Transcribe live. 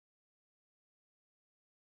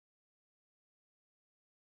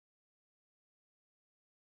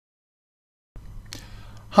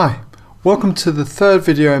Hi, welcome to the third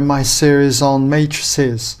video in my series on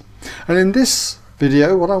matrices. And in this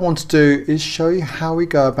video what I want to do is show you how we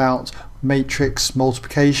go about matrix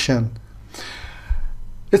multiplication.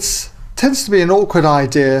 It tends to be an awkward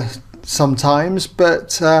idea sometimes,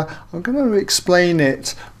 but I'm going to explain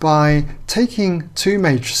it by taking two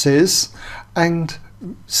matrices and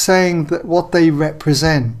saying that what they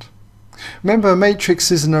represent. Remember, a matrix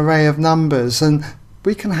is an array of numbers, and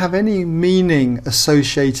we can have any meaning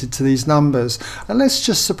associated to these numbers. And let's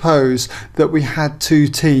just suppose that we had two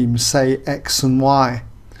teams, say X and Y,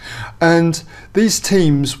 and these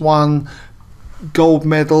teams won gold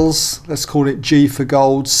medals, let's call it G for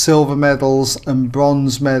gold, silver medals and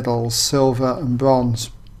bronze medals, silver and bronze.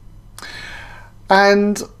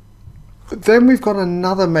 And then we've got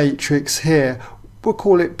another matrix here, we'll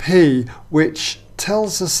call it P, which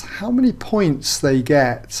tells us how many points they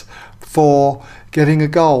get for getting a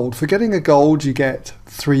gold. For getting a gold you get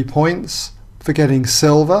 3 points, for getting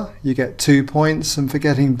silver you get 2 points, and for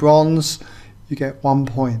getting bronze you get 1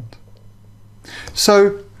 point.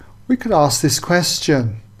 So we could ask this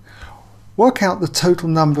question: work out the total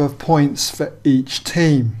number of points for each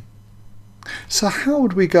team. So how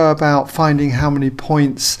would we go about finding how many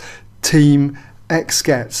points team X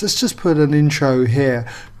gets? Let's just put an intro here,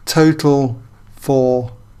 total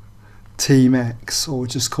for team X, or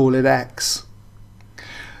just call it X.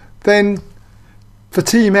 Then for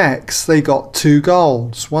team X they got 2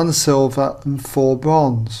 golds, 1 silver and 4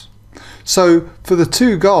 bronze. So for the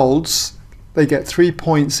 2 golds they get 3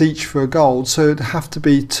 points each for a gold, so it'd have to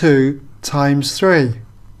be 2 times 3.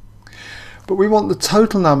 But we want the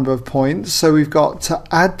total number of points, so we've got to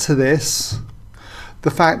add to this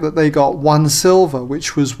the fact that they got 1 silver,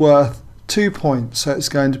 which was worth 2 points, so it's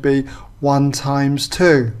going to be 1 times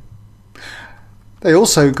 2. They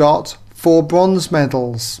also got 4 bronze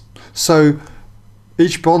medals, so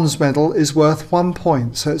each bronze medal is worth 1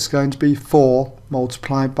 point, so it's going to be 4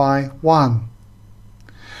 multiplied by 1.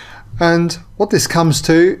 And what this comes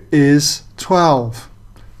to is 12.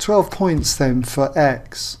 12 points then for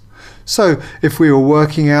X. So if we were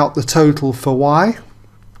working out the total for Y,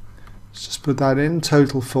 let's just put that in,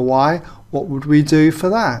 total for Y, what would we do for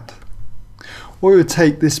that? We would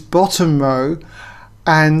take this bottom row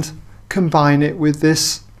and combine it with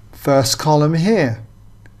this first column here.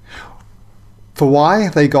 For Y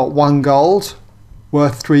they got 1 gold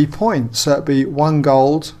worth 3 points, so it'd be 1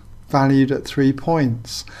 gold valued at 3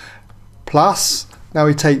 points. Plus, now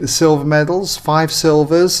we take the silver medals, 5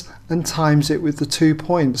 silvers, and times it with the 2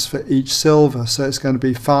 points for each silver, so it's going to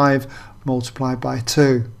be 5 multiplied by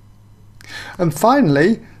 2. And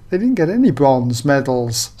finally, they didn't get any bronze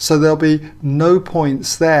medals, so there'll be no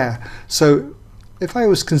points there. So if I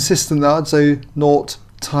was consistent, I'd say 0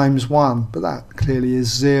 times 1, but that clearly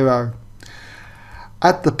is 0.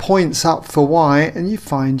 Add the points up for Y and you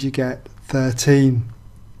find you get 13.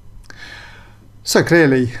 So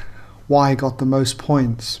clearly Y got the most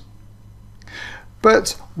points.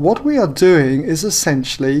 But what we are doing is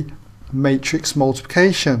essentially matrix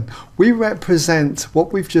multiplication. We represent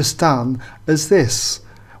what we've just done as this.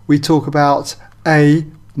 We talk about A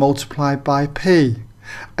multiplied by P.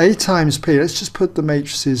 A times P, let's just put the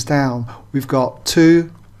matrices down. We've got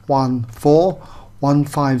 2, 1, 4, 1,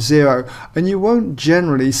 5, 0, and you won't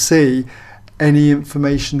generally see any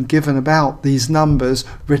information given about these numbers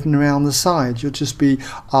written around the side. You'll just be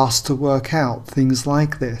asked to work out things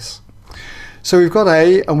like this. So we've got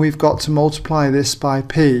A and we've got to multiply this by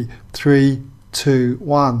P, 3, 2,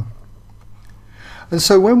 1. And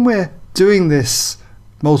so when we're doing this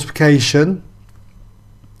multiplication,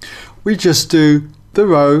 we just do the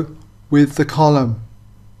row with the column.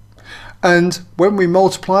 And when we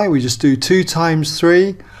multiply, we just do 2 times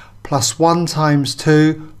 3 plus 1 times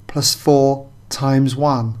 2 plus 4 times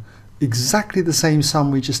 1. Exactly the same sum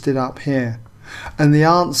we just did up here. And the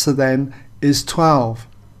answer then is 12.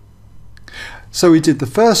 So we did the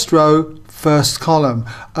first row, first column,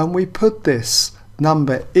 and we put this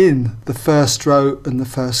number in the first row and the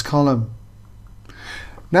first column.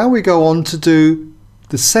 Now we go on to do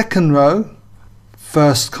the second row,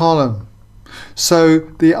 first column. So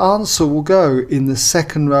the answer will go in the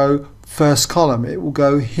second row, first column. It will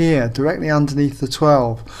go here, directly underneath the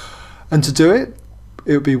 12. And to do it,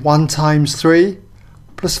 it would be 1 times 3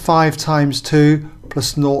 plus 5 times 2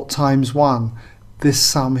 plus 0 times 1. This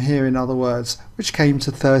sum here, in other words, which came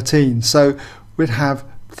to 13. So we'd have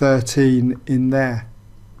 13 in there.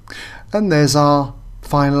 And there's our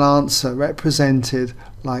final answer represented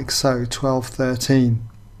like so, 12, 13.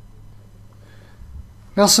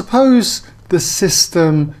 Now suppose the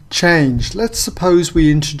system changed. Let's suppose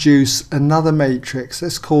we introduce another matrix.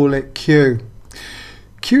 Let's call it Q.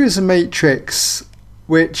 Q is a matrix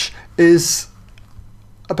which is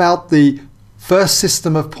about the first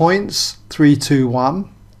system of points, 3, 2, 1.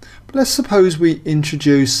 But let's suppose we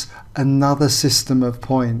introduce another system of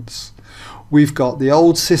points. We've got the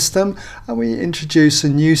old system and we introduce a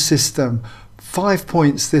new system. 5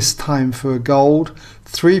 points this time for a gold,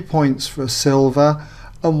 3 points for a silver,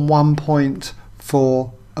 and 1 point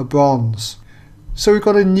for a bronze. So we've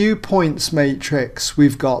got a new points matrix.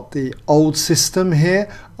 We've got the old system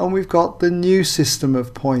here and we've got the new system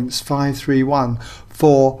of points, 5, 3, 1,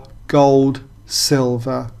 for gold,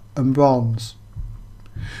 silver and bronze.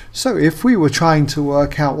 So if we were trying to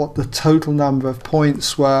work out what the total number of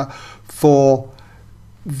points were for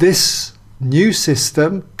this new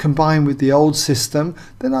system combined with the old system,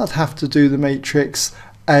 then I'd have to do the matrix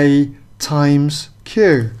A times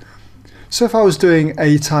Q. So if I was doing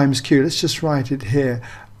A times Q, let's just write it here,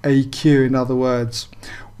 AQ in other words,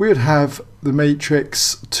 we would have the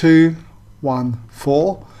matrix 2, 1,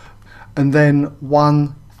 4 and then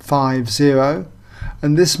 1, 5, 0,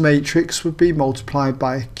 and this matrix would be multiplied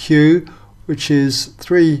by Q, which is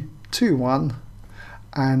 3, 2, 1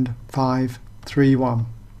 and 5, 3, 1.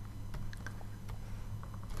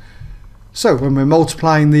 So when we're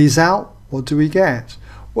multiplying these out, what do we get?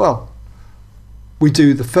 Well, we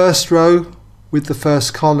do the first row with the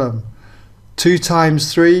first column. 2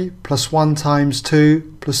 times 3 plus 1 times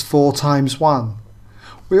 2 plus 4 times 1.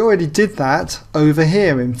 We already did that over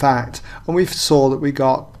here, in fact, and we saw that we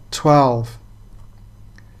got 12.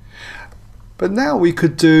 But now we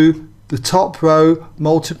could do the top row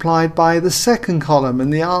multiplied by the second column,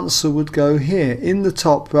 and the answer would go here in the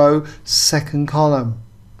top row, second column.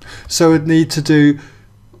 So we'd need to do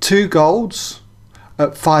 2 golds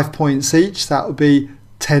at 5 points each, that would be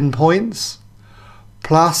 10 points,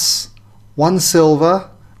 plus 1 silver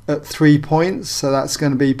at 3 points, so that's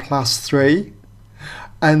going to be plus 3,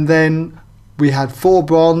 and then we had 4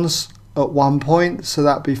 bronze at 1 point, so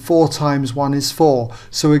that'd be 4 times 1 is 4,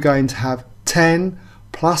 so we're going to have 10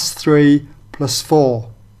 plus 3 plus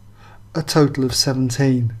 4, a total of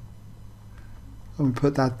 17, and we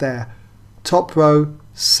put that there, top row,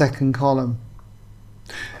 second column.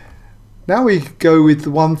 Now we go with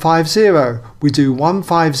the 150. We do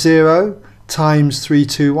 150 times 3,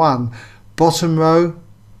 2, 1. Bottom row,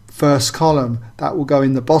 first column. That will go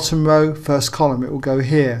in the bottom row, first column. It will go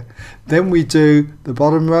here. Then we do the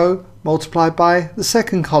bottom row multiplied by the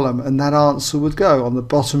second column, and that answer would go on the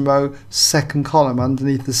bottom row, second column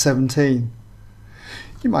underneath the 17.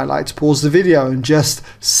 You might like to pause the video and just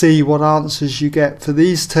see what answers you get for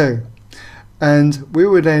these two. And we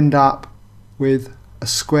would end up with a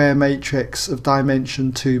square matrix of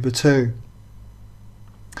dimension 2 by 2.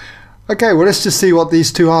 Okay, well, let's just see what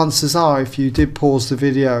these two answers are if you did pause the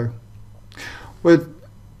video. Well,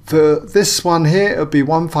 for this one here, it would be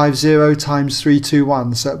 150 times 3, 2,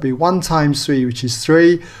 1. So it would be 1 times 3, which is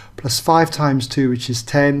 3, plus 5 times 2, which is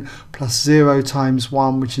 10, plus 0 times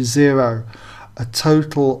 1, which is 0. A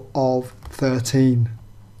total of 13.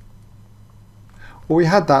 Well, we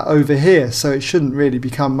had that over here, so it shouldn't really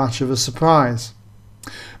become much of a surprise.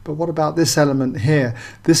 But what about this element here?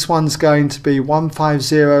 This one's going to be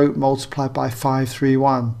 150 multiplied by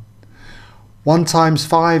 531. 1 times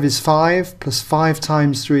 5 is 5, plus 5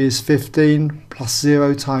 times 3 is 15, plus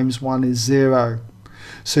 0 times 1 is 0.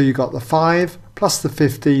 So you got the 5 plus the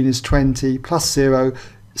 15 is 20, plus 0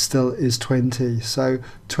 still is 20. So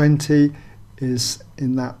 20 is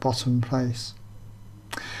in that bottom place.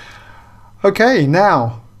 Okay,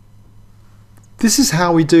 now this is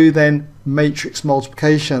how we do then matrix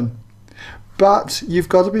multiplication. But you've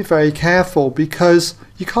got to be very careful because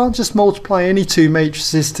you can't just multiply any two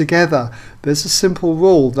matrices together. There's a simple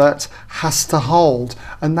rule that has to hold,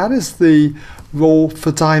 and that is the rule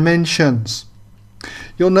for dimensions.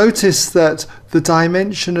 You'll notice that the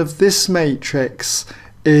dimension of this matrix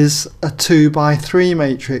is a 2 by 3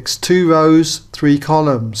 matrix, 2 rows, 3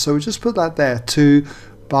 columns. So we just put that there, 2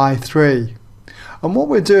 by 3. And what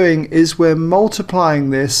we're doing is we're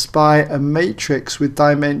multiplying this by a matrix with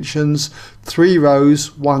dimensions 3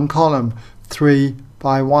 rows, 1 column, 3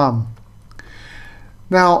 by 1.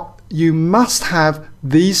 Now you must have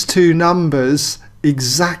these two numbers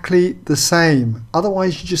exactly the same,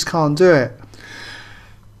 otherwise you just can't do it.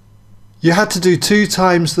 You had to do 2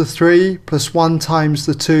 times the 3 plus 1 times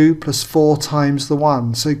the 2 plus 4 times the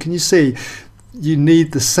 1. So can you see you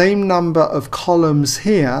need the same number of columns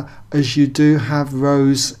here as you do have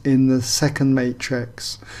rows in the second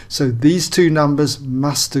matrix. So these two numbers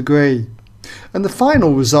must agree. And the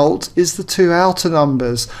final result is the two outer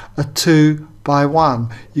numbers, a 2 by 1.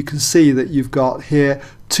 You can see that you've got here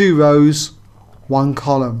 2 rows, 1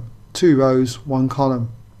 column, 2 rows, 1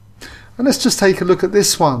 column. And let's just take a look at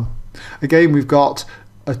this one. Again, we've got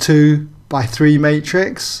a 2 by 3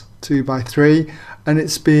 matrix, 2 by 3, and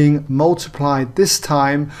it's being multiplied this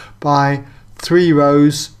time by 3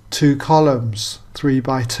 rows, 2 columns, 3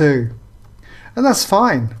 by 2. And that's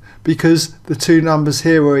fine, because the two numbers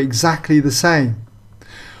here are exactly the same.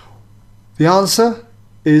 The answer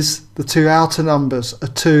is the two outer numbers, a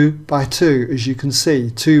 2 by 2, as you can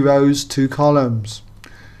see, 2 rows, 2 columns,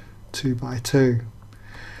 2 by 2.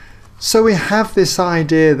 So we have this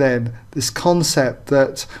idea then, this concept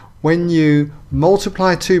that when you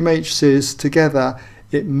multiply two matrices together,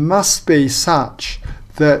 it must be such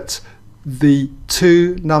that the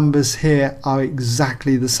two numbers here are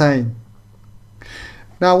exactly the same.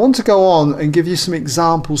 Now I want to go on and give you some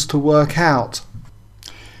examples to work out.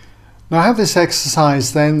 Now I have this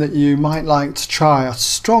exercise then that you might like to try. I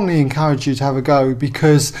strongly encourage you to have a go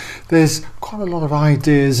because there's quite a lot of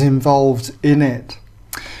ideas involved in it.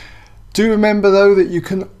 Do remember though that you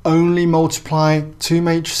can only multiply two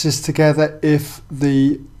matrices together if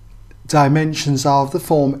the dimensions are of the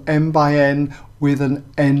form m by n with an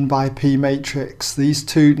n by p matrix. These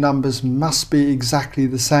two numbers must be exactly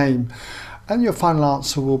the same, and your final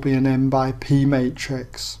answer will be an m by p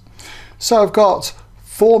matrix. So I've got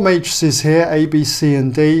 4 matrices here, A, B, C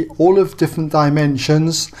and D, all of different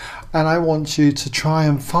dimensions, and I want you to try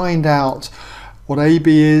and find out what AB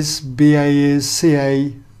is, BA is,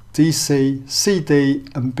 CA, DC, CD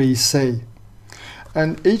and BC.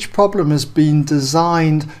 And each problem has been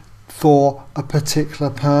designed for a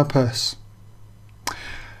particular purpose.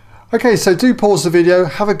 Okay, so do pause the video,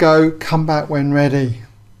 have a go, come back when ready.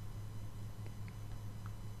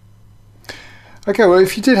 Okay, well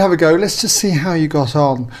if you did have a go, let's just see how you got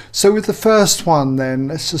on. So with the first one then,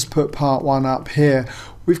 let's just put part 1 up here.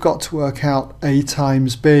 We've got to work out A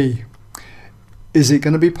times B. Is it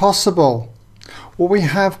going to be possible? Well, we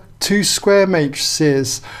have 2 square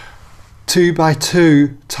matrices, 2 by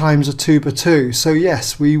 2 times a 2 by 2. So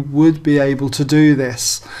yes, we would be able to do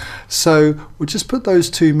this. So we'll just put those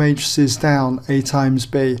 2 matrices down, A times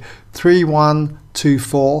B. 3, 1, 2,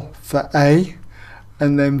 4 for A.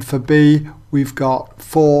 And then for B, we've got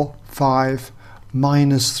 4, 5,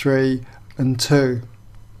 minus 3 and 2.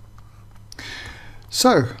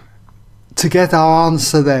 So to get our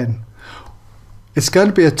answer then, it's going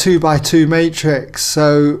to be a 2 by 2 matrix,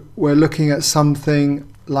 so we're looking at something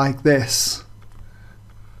like this.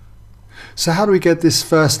 So how do we get this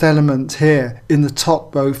first element here in the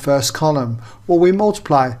top row, first column? Well, we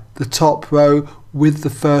multiply the top row with the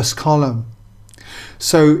first column.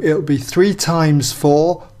 So it'll be 3 times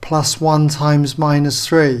 4 plus 1 times minus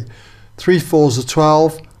 3. 3 4s are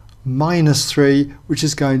 12, minus 3, which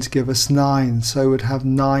is going to give us 9. So we'd have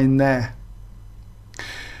 9 there.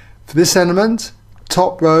 For this element,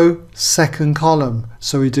 top row, second column.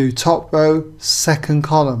 So we do top row, second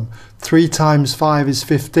column. 3 times 5 is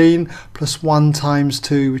 15, plus 1 times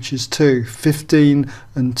 2, which is 2. 15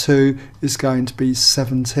 and 2 is going to be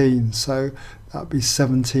 17. So that'll be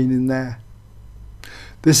 17 in there.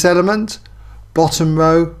 This element, bottom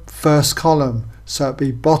row, first column. So it'll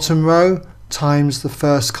be bottom row times the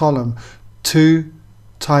first column. 2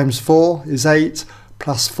 times 4 is 8,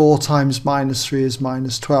 plus 4 times minus 3 is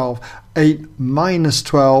minus 12. 8 minus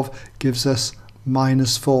 12 gives us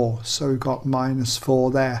minus 4. So we've got minus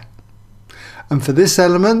 4 there. And for this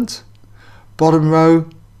element, bottom row,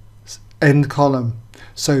 end column.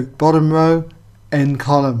 So bottom row, end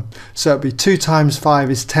column. So it'll be 2 times 5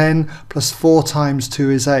 is 10, plus 4 times 2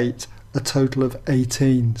 is 8, a total of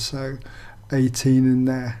 18. So 18 in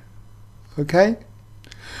there. Okay?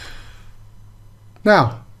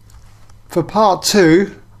 Now, for part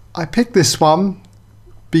 2, I picked this one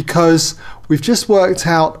because we've just worked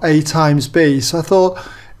out A times B, so I thought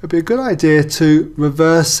it would be a good idea to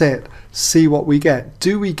reverse it, see what we get.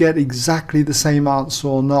 Do we get exactly the same answer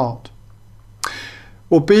or not?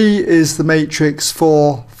 Well, B is the matrix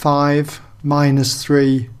 4, 5, minus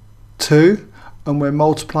 3, 2, and we're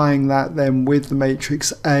multiplying that then with the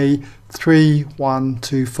matrix A, 3, 1,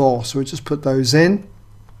 2, 4. So we just put those in.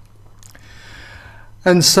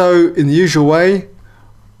 And so in the usual way,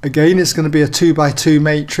 again it's going to be a 2 by 2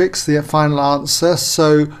 matrix, the final answer.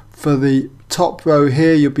 So for the top row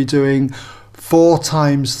here you'll be doing 4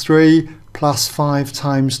 times 3 plus 5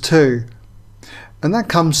 times 2. And that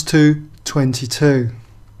comes to 22.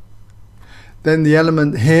 Then the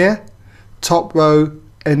element here, top row,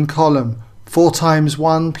 end column. 4 times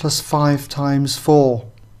 1 plus 5 times 4.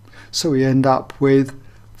 So we end up with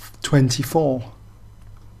 24.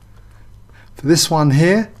 For this one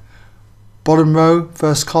here, bottom row,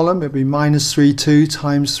 first column, it'll be minus 3, 2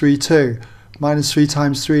 times 3, 2. Minus 3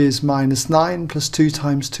 times 3 is minus 9, plus 2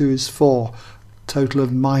 times 2 is 4. Total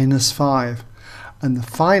of minus 5. And the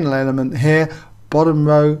final element here, bottom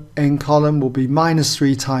row, n column, will be minus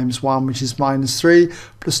 3 times 1, which is minus 3,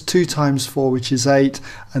 plus 2 times 4, which is 8,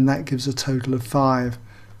 and that gives a total of 5.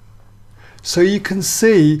 So you can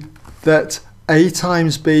see that A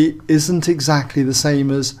times B isn't exactly the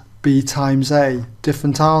same as B times A,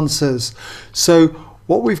 different answers. So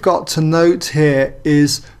what we've got to note here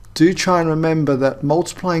is, do try and remember that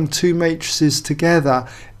multiplying two matrices together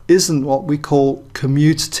isn't what we call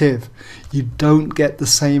commutative. You don't get the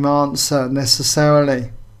same answer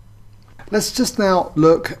necessarily. Let's just now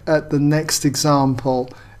look at the next example,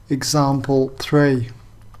 example 3.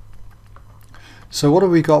 So what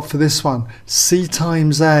have we got for this one? C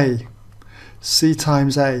times A. C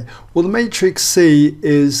times A. Well, the matrix C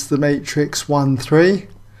is the matrix 1, 3,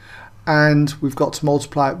 and we've got to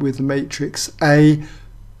multiply it with the matrix A,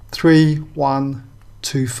 3, 1,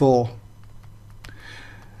 2, 4.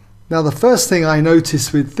 Now the first thing I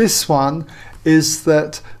notice with this one is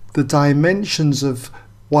that the dimensions of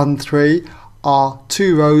 1, 3 are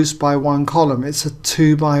 2 rows by 1 column. It's a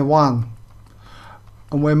 2 by 1.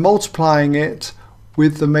 And we're multiplying it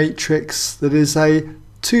with the matrix that is a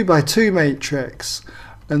 2 by 2 matrix.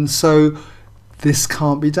 And so this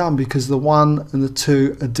can't be done because the 1 and the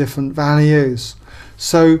 2 are different values.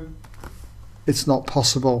 So it's not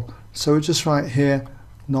possible. So we'll just write here,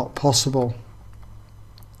 not possible.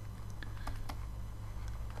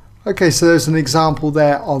 Okay, so there's an example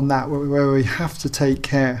there on that where we have to take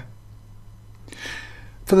care.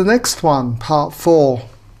 For the next one, part 4,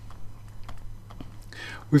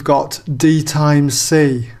 we've got D times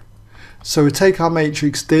C. So we take our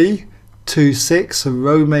matrix D, 2, 6, a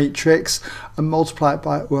row matrix, and multiply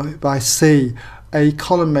it by C, a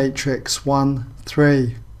column matrix, 1,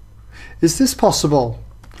 3. Is this possible?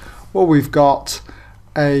 Well, we've got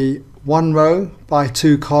a 1 row by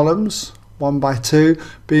 2 columns, 1 by 2,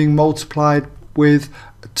 being multiplied with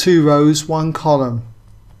 2 rows, 1 column,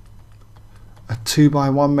 a 2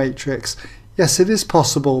 by 1 matrix. Yes, it is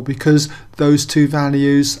possible because those two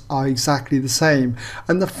values are exactly the same.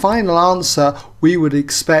 And the final answer we would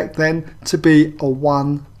expect then to be a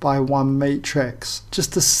 1 by 1 matrix,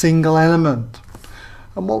 just a single element.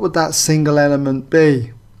 And what would that single element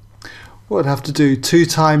be? We'd have to do 2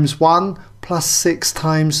 times 1 plus 6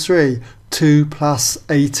 times 3, 2 plus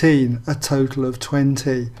 18, a total of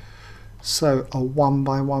 20. So a 1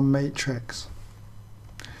 by 1 matrix.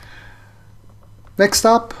 Next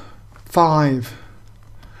up, 5.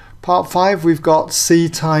 Part 5, we've got C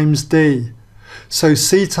times D. So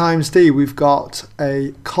C times D, we've got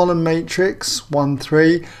a column matrix, 1,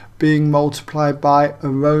 3, being multiplied by a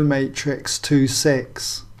row matrix, 2,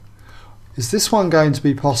 6. Is this one going to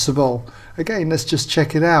be possible? Again, let's just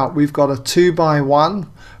check it out. We've got a 2 by 1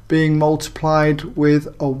 being multiplied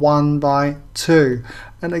with a 1 by 2.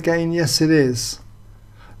 And again, yes, it is.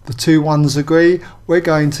 The two ones agree. We're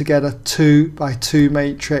going to get a 2 by 2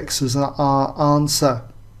 matrix as our answer.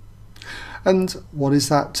 And what is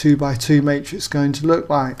that 2 by 2 matrix going to look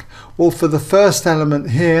like? Well, for the first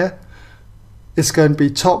element here, it's going to be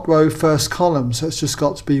top row, first column. So it's just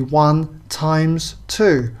got to be 1 times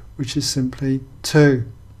 2, which is simply 2.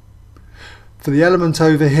 For the element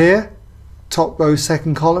over here, top row,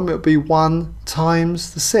 second column, it will be 1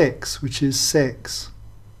 times the 6, which is 6.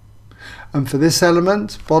 And for this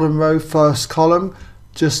element, bottom row, first column,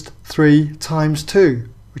 just 3 times 2,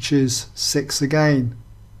 which is 6 again.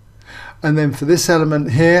 And then for this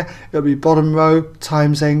element here, it'll be bottom row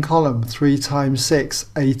times n column, 3 times 6,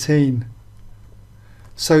 18.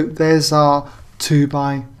 So there's our 2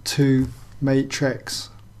 by 2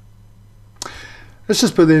 matrix. Let's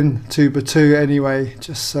just put in 2 by 2 anyway,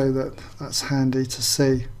 just so that that's handy to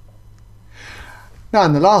see. Now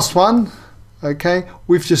in the last one, okay,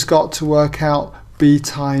 we've just got to work out B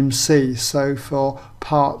times C. So for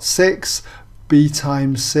part 6, B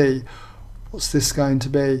times C, what's this going to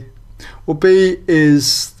be? Well, B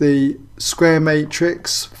is the square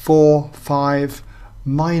matrix 4, 5,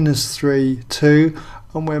 minus 3, 2,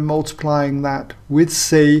 and we're multiplying that with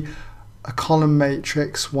C, a column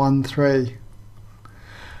matrix 1, 3.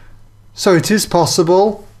 So it is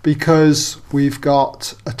possible because we've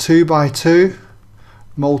got a 2 by 2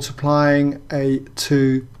 multiplying a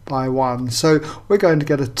 2 by 1. So we're going to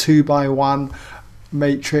get a 2 by 1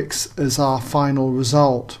 matrix as our final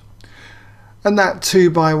result. And that 2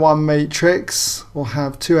 by 1 matrix will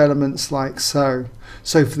have two elements like so.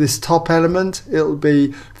 So for this top element, it'll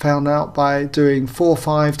be found out by doing 4,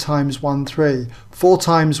 5 times 1, 3. 4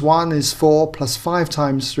 times 1 is 4, plus 5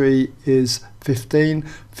 times 3 is 15.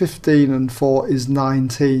 15 and 4 is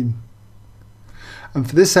 19. And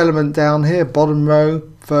for this element down here, bottom row,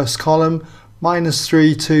 first column, minus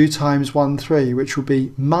 3, 2 times 1, 3, which will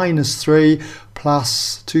be minus 3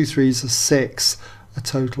 plus 2 3s are 6, a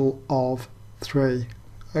total of 3.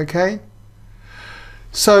 Okay?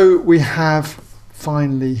 So we have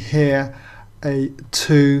finally here a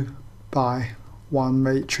 2 by 1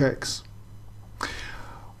 matrix.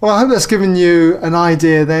 Well, I hope that's given you an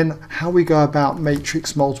idea then how we go about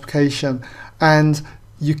matrix multiplication. And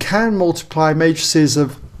you can multiply matrices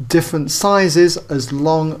of different sizes as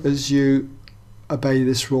long as you obey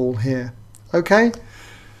this rule here. Okay?